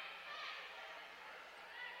side.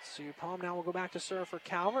 Sue Palm now will go back to serve for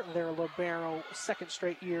Calvert. Their libero, second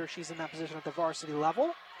straight year she's in that position at the varsity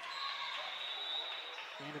level.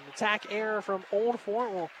 And an attack error from Old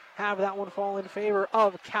Fort will have that one fall in favor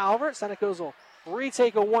of Calvert. Senecas will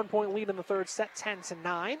retake a 1-point lead in the third set,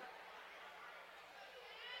 10-9.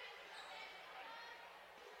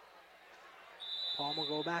 Palm will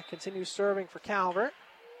go back, continue serving for Calvert.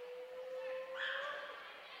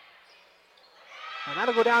 And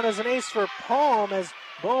that'll go down as an ace for Palm as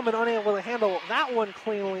Bowman unable to handle that one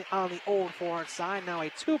cleanly on the Old Fort side. Now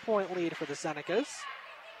a 2-point lead for the Senecas.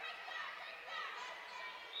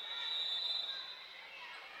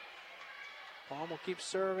 Palm will keep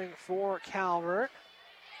serving for Calvert.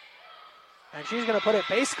 And she's going to put it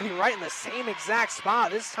basically right in the same exact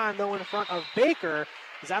spot. This time, though, in front of Baker,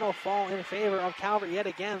 as that'll fall in favor of Calvert yet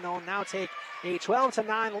again. They'll now take a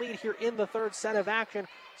 12-9 lead here in the third set of action.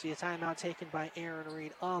 See a timeout taken by Aaron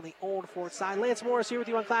Reed on the Old Fort side. Lance Morris here with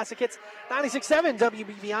you on Classic Hits 96.7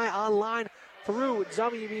 WBVI, online through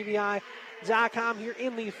WBVI.com here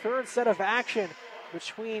in the third set of action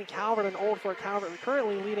between Calvert and Old Fort. Calvert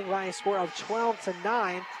currently leading by a score of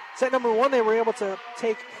 12-9. Set number one they were able to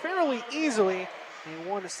take fairly easily. They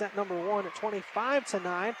won set number one at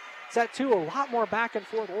 25-9. Set two, a lot more back and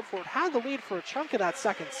forth. Old Fort had the lead for a chunk of that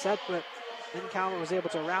second set, but then Calvert was able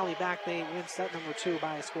to rally back. They win set number two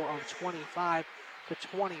by a score of 25-21.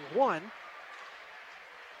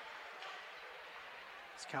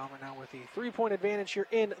 It's Calvert now with the 3-point advantage here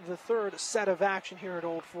in the third set of action here at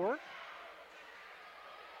Old Fort.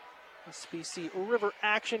 SBC River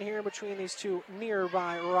action here between these two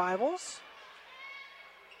nearby rivals.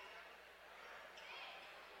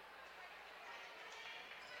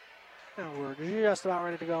 Now we're just about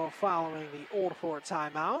ready to go following the Old Fort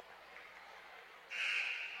timeout.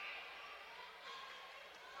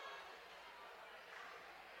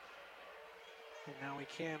 And now we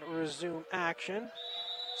can resume action.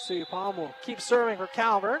 Sue Palm will keep serving for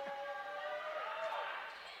Calvert.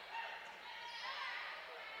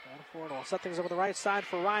 Old Fort will set things up on the right side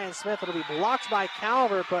for Ryan Smith. It'll be blocked by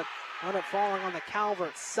Calvert, but end up falling on the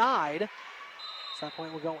Calvert side. So that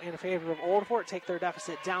point will go in favor of Old Fort, take their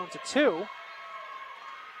deficit down to 2.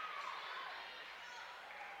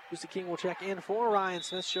 Lucy King will check in for Ryan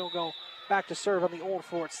Smith. She'll go back to serve on the Old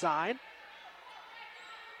Fort side.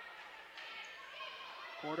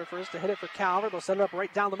 Porter first to hit it for Calvert. They'll set it up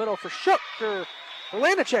right down the middle for Schuck, or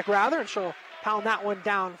Lanacek rather, and she'll pound that one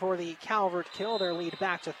down for the Calvert kill. Their lead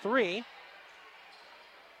back to 3.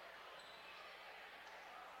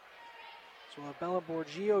 So we'll have Bella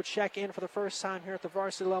Borgio check in for the first time here at the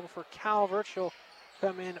varsity level for Calvert. She'll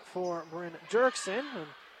come in for Bryn Dirksen. And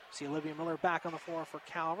see Olivia Miller back on the floor for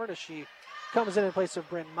Calvert as she comes in place of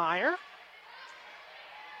Bryn Meyer.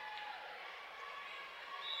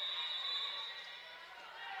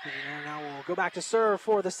 And now we'll go back to serve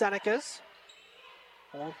for the Senecas.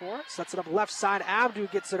 Old Fort sets it up left side. Abdu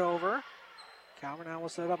gets it over. Calvert now will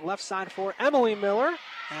set it up left side for Emily Miller.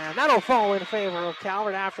 And that'll fall in favor of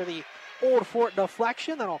Calvert after the Old Fort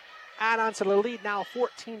deflection. That'll add on to the lead now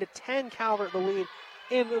 14-10. Calvert the lead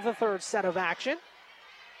in the third set of action.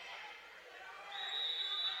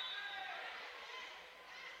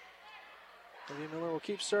 Olivia Miller will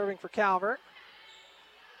keep serving for Calvert.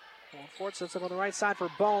 Old Fort sets it on the right side for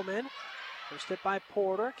Bowman. First hit by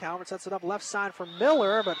Porter. Calvert sets it up left side for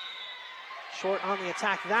Miller, but short on the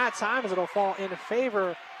attack that time as it'll fall in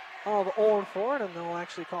favor of Old Fort, and they'll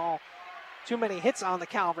actually call too many hits on the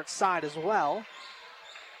Calvert side as well.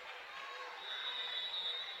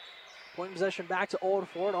 Point possession back to Old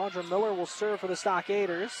Fort. Audra Miller will serve for the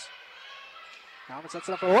Stockaders. Calvert sets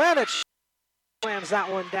it up for Lanich. Slams that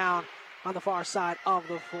one down on the far side of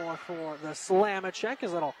the floor for the Slamacek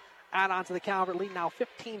as it'll add on to the Calvert lead now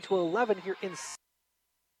 15-11 here in.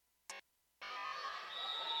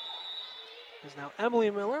 As now Emily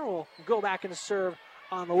Miller will go back and serve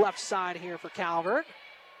on the left side here for Calvert.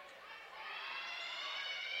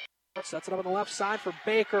 Sets it up on the left side for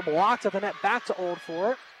Baker, blocked at the net back to Old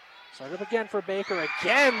Fort. Set up again for Baker,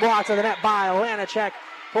 again blocked at the net by Lanacek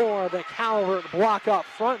for the Calvert block up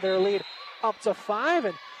front. Their lead up to 5,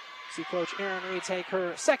 and see Coach Aaron Reed take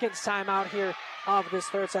her second timeout here of this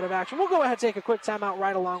third set of action. We'll go ahead and take a quick timeout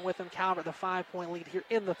right along with them. Calvert, the 5-point lead here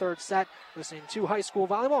in the third set. Listening to high school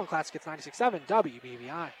volleyball on Classic Hits 96.7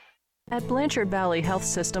 WBVI. At Blanchard Valley Health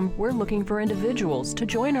System, we're looking for individuals to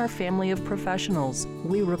join our family of professionals.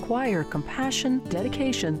 We require compassion,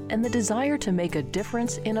 dedication, and the desire to make a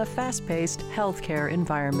difference in a fast-paced healthcare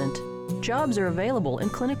environment. Jobs are available in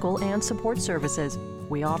clinical and support services.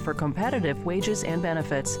 We offer competitive wages and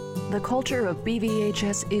benefits. The culture of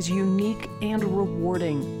BVHS is unique and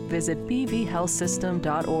rewarding. Visit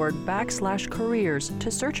bvhealthsystem.org/careers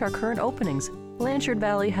to search our current openings. Blanchard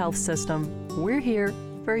Valley Health System. We're here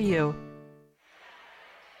for you.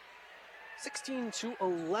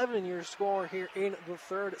 16-11 your score here in the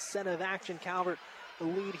third set of action. Calvert the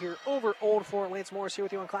lead here over Old Fort. Lance Morris here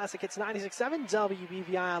with you on Classic Hits 96.7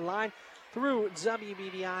 WBVI online through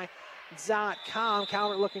WBVI.com.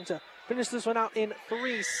 Calvert looking to finish this one out in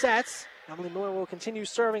 3 sets. Emily Miller will continue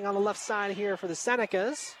serving on the left side here for the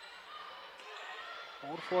Senecas.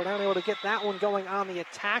 Old Fort unable to get that one going on the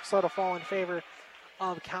attack, so it'll fall in favor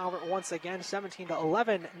of Calvert once again.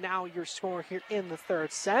 17-11 now your score here in the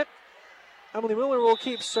third set. Emily Miller will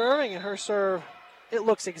keep serving, and her serve, it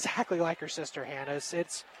looks exactly like her sister Hannah's.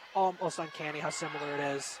 It's almost uncanny how similar it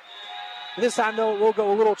is. This time, though, we'll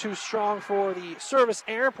go a little too strong for the service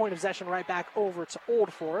error. Point of possession right back over to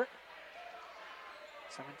Old Fort.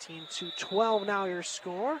 17-12 now your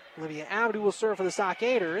score. Olivia Abdu will serve for the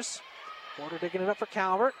Stockaders. Porter digging it up for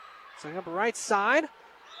Calvert. Setting up the right side.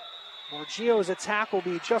 Borgio's attack will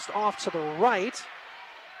be just off to the right.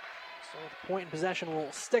 So the point in possession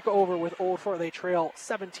will stick over with Old Fort. They trail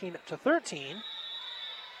 17-13.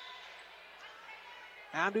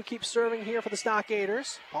 Abdu keeps serving here for the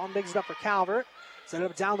Stockaders. Palm digs it up for Calvert. Set it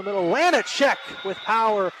up down the middle. Lanacek with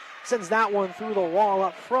power. Sends that one through the wall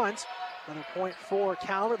up front. Another point for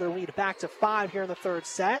Calvert. Their lead back to 5 here in the third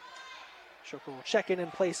set. Shook will check in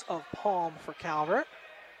place of Palm for Calvert.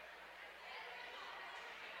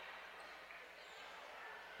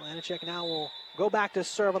 Lanacek now will go back to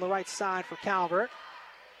serve on the right side for Calvert.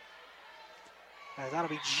 As that'll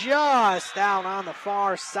be just out on the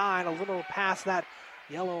far side, a little past that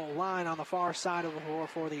yellow line on the far side of the floor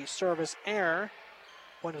for the service error.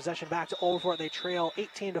 Point of possession back to Old Fort. They trail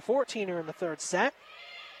 18-14 here in the third set.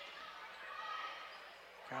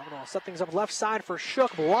 Calvert will set things up left side for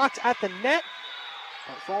Shook. Blocked at the net.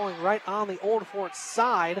 But falling right on the Old Fort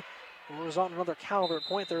side. Will result in another Calvert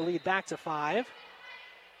point. Their lead back to 5.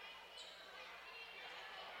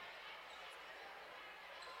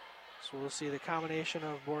 So we'll see the combination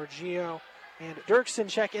of Borgio and Dirksen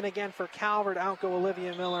check in again for Calvert. Out go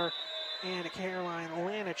Olivia Miller and Caroline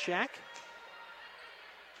Lanacek.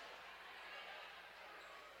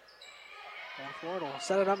 Old Fort will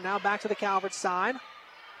set it up now back to the Calvert side.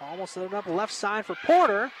 Almost set it up left side for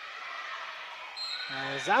Porter.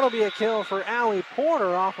 As that'll be a kill for Allie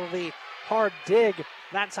Porter off of the hard dig,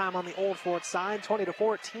 that time on the Old Fort side.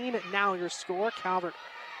 20-14 now your score. Calvert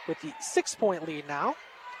with the 6-point lead now.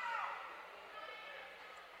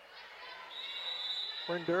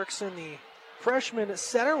 Bryn Dirksen, the freshman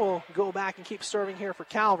setter, will go back and keep serving here for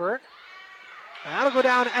Calvert. And that'll go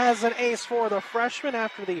down as an ace for the freshman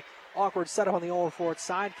after the awkward setup on the Old Fort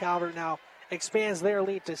side. Calvert now expands their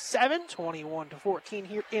lead to 7, 21-14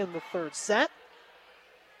 here in the third set.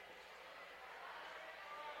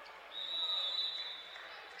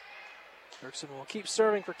 Dirksen will keep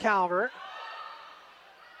serving for Calvert.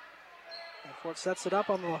 Old Fort sets it up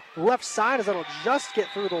on the left side as it'll just get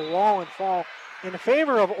through the wall and fall in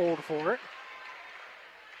favor of Old Fort.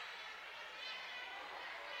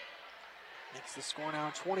 Makes the score now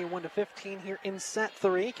 21-15 here in set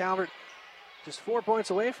 3. Calvert just 4 points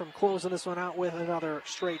away from closing this one out with another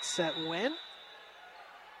straight set win.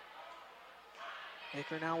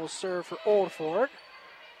 Baker now will serve for Old Fort.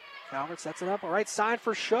 Calvert sets it up right side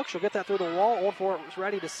for Shook. She'll get that through the wall. Old Fort was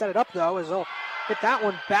ready to set it up though, as they'll hit that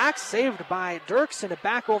one back. Saved by Dirksen. It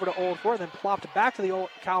back over to Old Fort, then plopped back to the old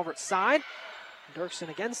Calvert side. Dirksen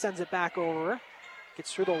again sends it back over.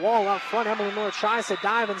 Gets through the wall up front. Emily Miller tries to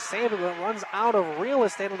dive and save it, but runs out of real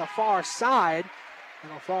estate on the far side.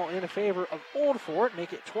 It'll fall in favor of Old Fort.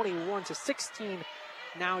 Make it 21-16.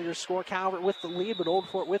 Now your score. Calvert with the lead, but Old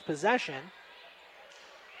Fort with possession.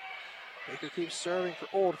 Baker keeps serving for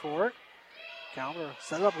Old Fort. Calvert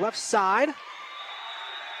set it up left side.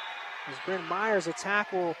 As Bryn Meyer's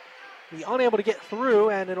attack will be unable to get through,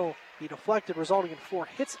 and it'll be deflected, resulting in 4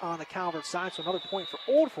 hits on the Calvert side, so another point for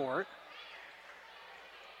Old Fort.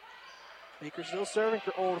 Baker still serving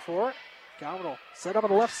for Old Fort. Calvert will set up on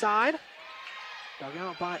the left side. Dug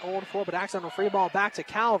out by Old Fort, but acts on a free ball back to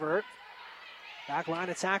Calvert. Back line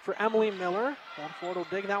attack for Emily Miller. Old Fort will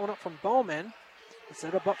dig that one up from Bowman.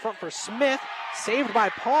 Set up front for Smith. Saved by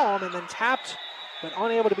Palm, and then tapped, but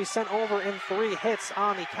unable to be sent over in 3 hits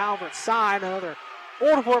on the Calvert side. Another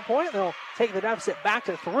Old Fort point. They'll take the deficit back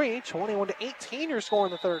to 3. 21-18 your score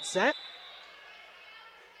in the third set.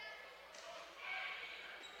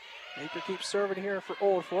 Baker keeps serving here for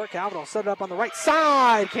Old Fort. Calvert will set it up on the right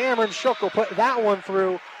side. Cameron Shook will put that one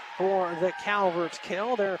through for the Calvert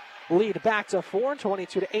kill. Their lead back to 4,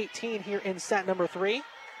 22-18 here in set number 3.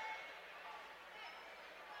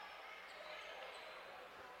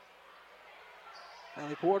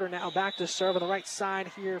 Ellie Porter now back to serve on the right side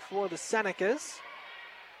here for the Senecas.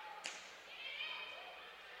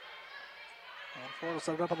 Old Fort will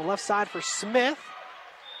set it up on the left side for Smith.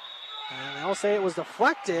 And they'll say it was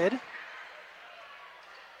deflected.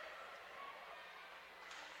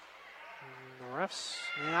 The refs,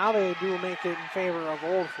 now they do make it in favor of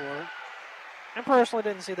Old Fort. I personally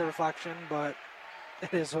didn't see the reflection, but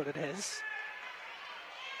it is what it is.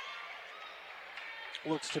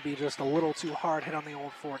 Looks to be just a little too hard hit on the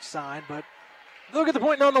Old Fort side, but they'll get the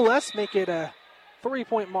point nonetheless, make it a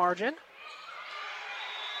 3-point margin.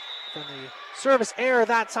 Then the service error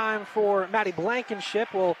that time for Maddie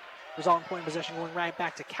Blankenship will result in point possession going right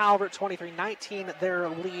back to Calvert, 23-19, their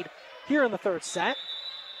lead here in the third set.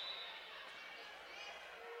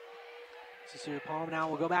 Cecilia Palm now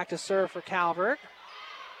will go back to serve for Calvert.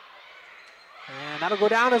 And that'll go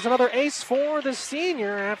down as another ace for the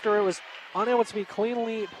senior after it was unable to be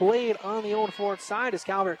cleanly played on the Old Fort side, as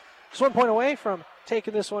Calvert just 1 point away from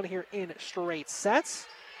taking this one here in straight sets.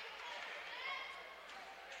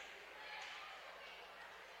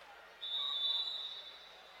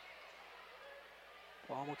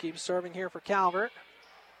 Palm will keep serving here for Calvert.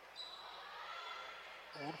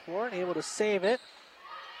 Old Fort able to save it.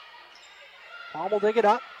 Palm will dig it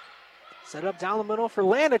up. Set it up down the middle for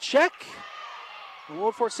Landacek. Will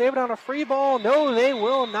Old Fort save it on a free ball? No, they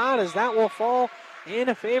will not, as that will fall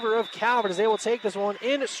in favor of Calvert, as they will take this one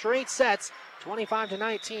in straight sets.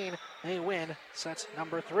 25-19, they win set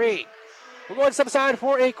number 3. We'll go ahead and step aside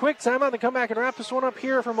for a quick timeout, then come back and wrap this one up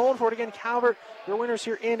here from Old Fort. Again, Calvert, your winners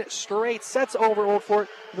here in straight sets over Old Fort.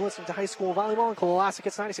 You've been listening to High School Volleyball on Classic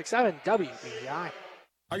Hits 96.7 WBI.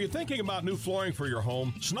 Are you thinking about new flooring for your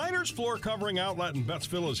home? Snyder's Floor Covering Outlet in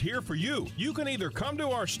Bettsville is here for you. You can either come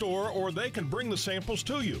to our store or they can bring the samples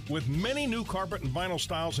to you with many new carpet and vinyl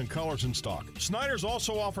styles and colors in stock. Snyder's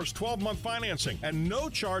also offers 12-month financing and no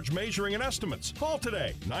charge measuring and estimates. Call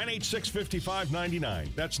today,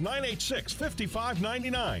 986-5599. That's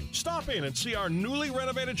 986-5599. Stop in and see our newly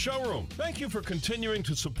renovated showroom. Thank you for continuing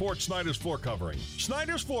to support Snyder's Floor Covering.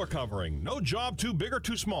 Snyder's Floor Covering. No job too big or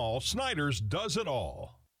too small. Snyder's does it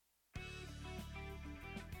all.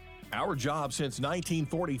 Our job since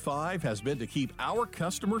 1945 has been to keep our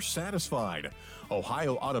customers satisfied.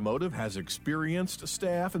 Ohio Automotive has experienced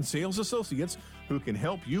staff and sales associates who can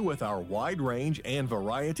help you with our wide range and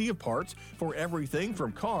variety of parts for everything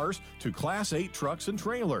from cars to Class 8 trucks and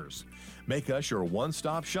trailers. Make us your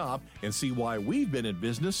one-stop shop and see why we've been in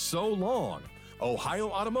business so long. Ohio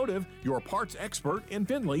Automotive, your parts expert in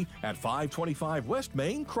Findlay at 525 West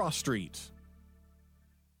Main Cross Street.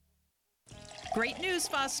 Great news,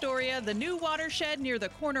 Fostoria. The new watershed near the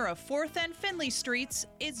corner of 4th and Findlay Streets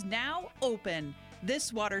is now open.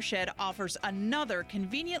 This watershed offers another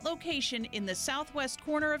convenient location in the southwest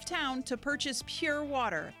corner of town to purchase pure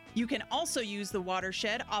water. You can also use the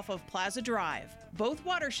watershed off of Plaza Drive. Both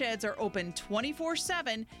watersheds are open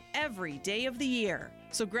 24/7 every day of the year.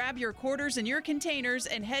 So grab your quarters and your containers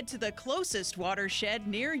and head to the closest watershed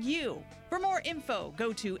near you. For more info,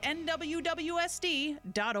 go to nwwsd.org.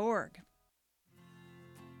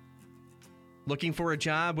 Looking for a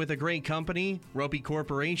job with a great company? Ropey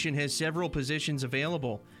Corporation has several positions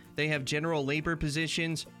available. They have general labor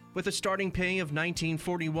positions with a starting pay of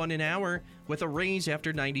 $19.41 an hour with a raise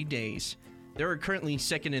after 90 days. There are currently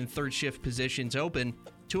second and third shift positions open.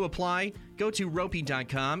 To apply, go to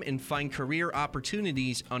ropey.com and find career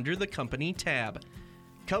opportunities under the company tab.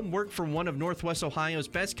 Come work for one of Northwest Ohio's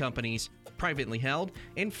best companies, privately held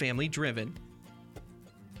and family driven.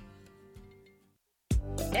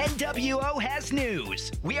 NWO has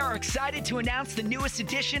news. We are excited to announce the newest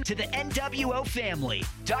addition to the NWO family.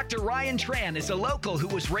 Dr. Ryan Tran is a local who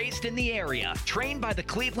was raised in the area, trained by the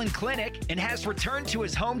Cleveland Clinic, and has returned to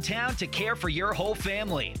his hometown to care for your whole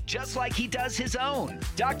family, just like he does his own.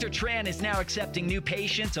 Dr. Tran is now accepting new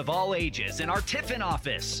patients of all ages in our Tiffin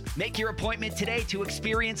office. Make your appointment today to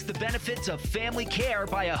experience the benefits of family care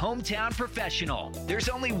by a hometown professional. There's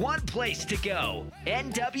only one place to go,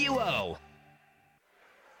 NWO.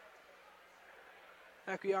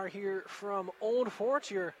 Back we are here from Old Fort,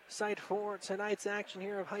 your site for tonight's action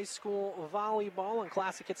here of high school volleyball on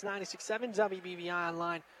Classic Hits 96.7 WBVI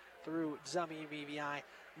Online through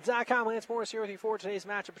WBBI.com. Lance Morris here with you for today's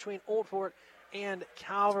matchup between Old Fort and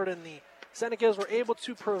Calvert, and the Senecas were able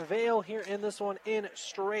to prevail here in this one in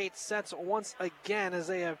straight sets once again, as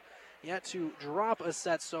they have yet to drop a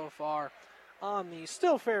set so far on the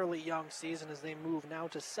still fairly young season, as they move now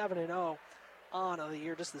to 7-0 on the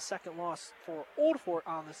year. Just the second loss for Old Fort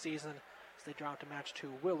on the season, as they dropped a match to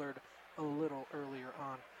Willard a little earlier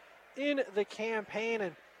on in the campaign.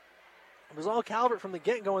 And it was all Calvert from the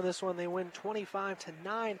get-go in this one. They win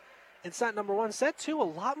 25-9 in set number 1. Set 2, a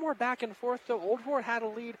lot more back and forth, though. Old Fort had a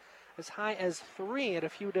lead as high as 3 at a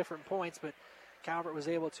few different points, but Calvert was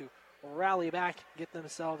able to rally back, get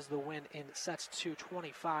themselves the win in sets 2,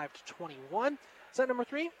 25-21. Set number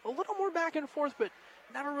 3, a little more back and forth, but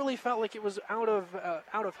never really felt like it was out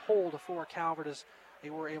of hold for Calvert, as they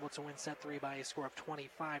were able to win set 3 by a score of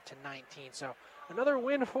 25-19. So another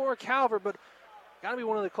win for Calvert, but got to be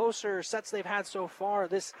one of the closer sets they've had so far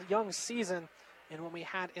this young season in what we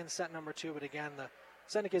had in set number 2. But again, the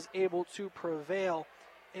Senecas able to prevail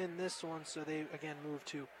in this one, so they again move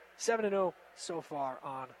to 7-0 so far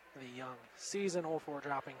on the young season. Old Fort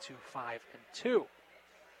dropping to 5-2. So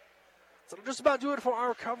that'll just about do it for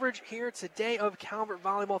our coverage here today of Calvert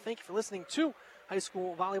Volleyball. Thank you for listening to High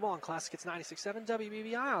School Volleyball on Classic Hits 96.7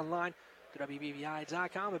 WBBI, online to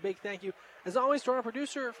WBBI.com. A big thank you, as always, to our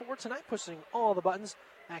producer for tonight, pushing all the buttons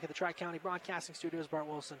back at the Tri-County Broadcasting Studios, Bart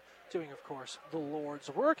Wilson, doing, of course, the Lord's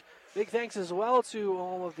work. Big thanks as well to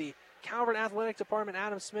all of the Calvert Athletic Department,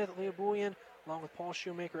 Adam Smith, Leah Bouillon, along with Paul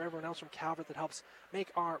Shoemaker, everyone else from Calvert that helps make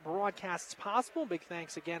our broadcasts possible. Big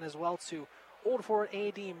thanks again as well to Old Fort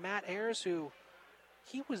AD Matt Ayers, who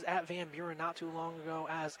he was at Van Buren not too long ago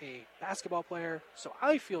as a basketball player, so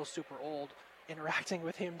I feel super old interacting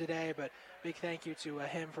with him today, but big thank you to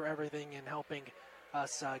him for everything and helping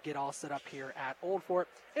us get all set up here at Old Fort.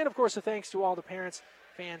 And of course, a thanks to all the parents,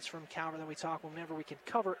 fans from Calvert that we talk whenever we can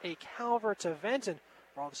cover a Calvert event, and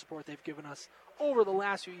for all the support they've given us over the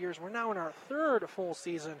last few years. We're now in our 3rd full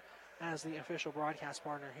season as the official broadcast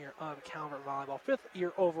partner here of Calvert Volleyball. 5th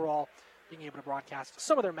year overall, being able to broadcast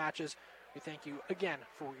some of their matches. We thank you again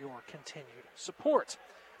for your continued support.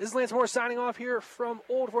 This is Lance Moore signing off here from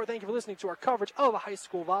Old Fort. Thank you for listening to our coverage of high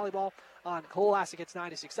school volleyball on Classic Hits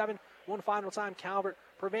 96.7. One final time, Calvert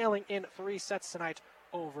prevailing in 3 sets tonight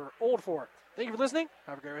over Old Fort. Thank you for listening.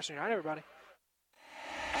 Have a great rest of your night, everybody.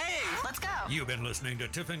 Let's go. You've been listening to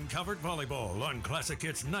Tiffin Calvert Volleyball on Classic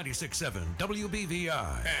Hits 96.7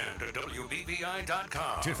 WBVI and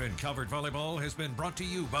WBVI.com. Tiffin Calvert Volleyball has been brought to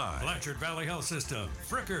you by Blanchard Valley Health System,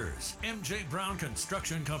 Frickers, M.J. Brown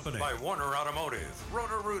Construction Company, by Warner Automotive,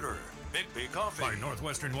 Roto-Rooter, Big B Coffee, by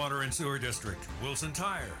Northwestern Water and Sewer District, Wilson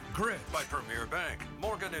Tire, Grit, by Premier Bank,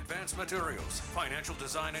 Morgan Advanced Materials, Financial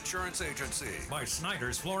Design Insurance Agency, by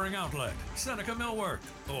Snyder's Flooring Outlet, Seneca Millwork,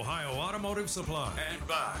 Ohio Automotive Supply, and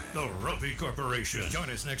by the Ropey Corporation. Join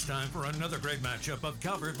us next time for another great matchup of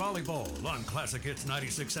Calvert Volleyball on Classic Hits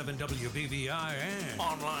 96.7 WBVI and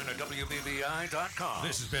online at WBVI.com.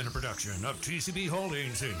 This has been a production of TCB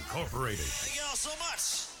Holdings Incorporated. Thank you all so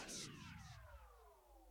much.